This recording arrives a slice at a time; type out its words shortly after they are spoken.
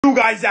You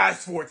guys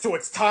asked for it, so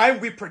it's time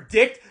we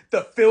predict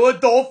the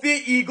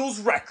Philadelphia Eagles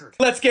record.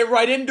 Let's get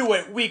right into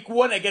it. Week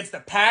 1 against the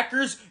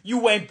Packers,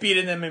 you ain't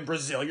beating them in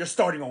Brazil. You're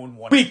starting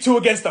 0-1. Week 2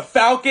 against the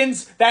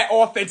Falcons, that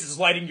offense is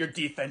lighting your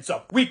defense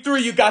up. Week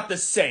 3, you got the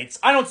Saints.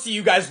 I don't see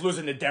you guys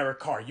losing to Derek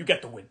Carr. You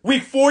get the win.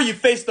 Week 4, you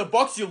face the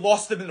Bucks. You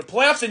lost them in the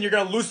playoffs, and you're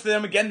going to lose to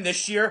them again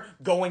this year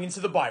going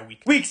into the bye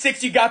week. Week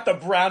 6, you got the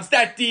Browns.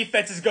 That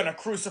defense is going to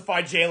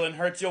crucify Jalen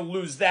Hurts. You'll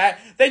lose that.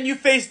 Then you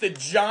face the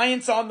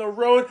Giants on the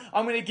road.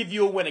 I'm going to give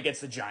you a win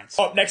against the Giants.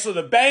 Up next are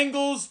the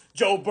Bengals.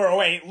 Joe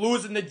Burrow ain't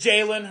losing to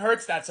Jalen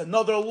Hurts. That's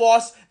another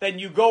loss. Then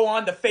you go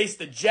on to face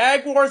the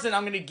Jaguars, and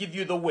I'm going to give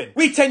you the win.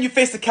 Week 10, you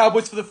face the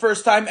Cowboys for the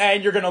first time,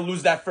 and you're going to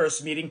lose that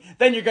first meeting.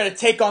 Then you're going to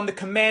take on the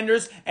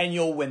Commanders, and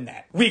you'll win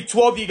that. Week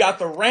 12, you got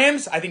the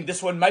Rams. I think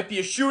this one might be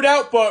a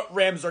shootout, but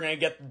Rams are going to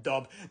get the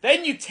dub.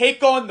 Then you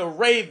take on the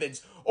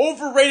Ravens.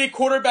 Overrated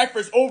quarterback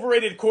versus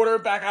overrated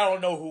quarterback. I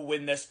don't know who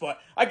win this, but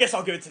I guess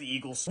I'll give it to the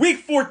Eagles. Week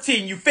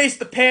 14, you face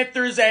the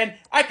Panthers, and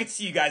I could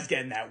see you guys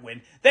getting that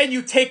win. Then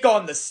you take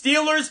on the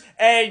Steelers,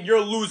 and you're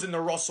losing to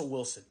Russell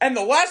Wilson. And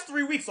the last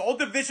 3 weeks, all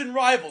division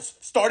rivals,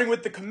 starting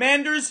with the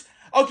Commanders.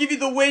 I'll give you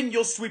the win.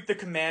 You'll sweep the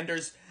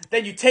Commanders.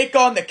 Then you take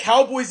on the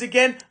Cowboys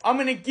again. I'm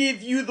going to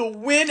give you the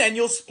win, and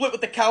you'll split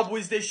with the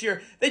Cowboys this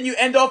year. Then you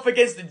end off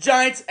against the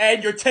Giants,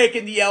 and you're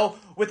taking the L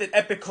with an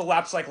epic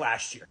collapse like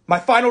last year. My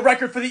final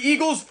record for the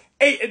Eagles,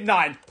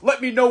 8-9.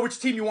 Let me know which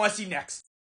team you want to see next.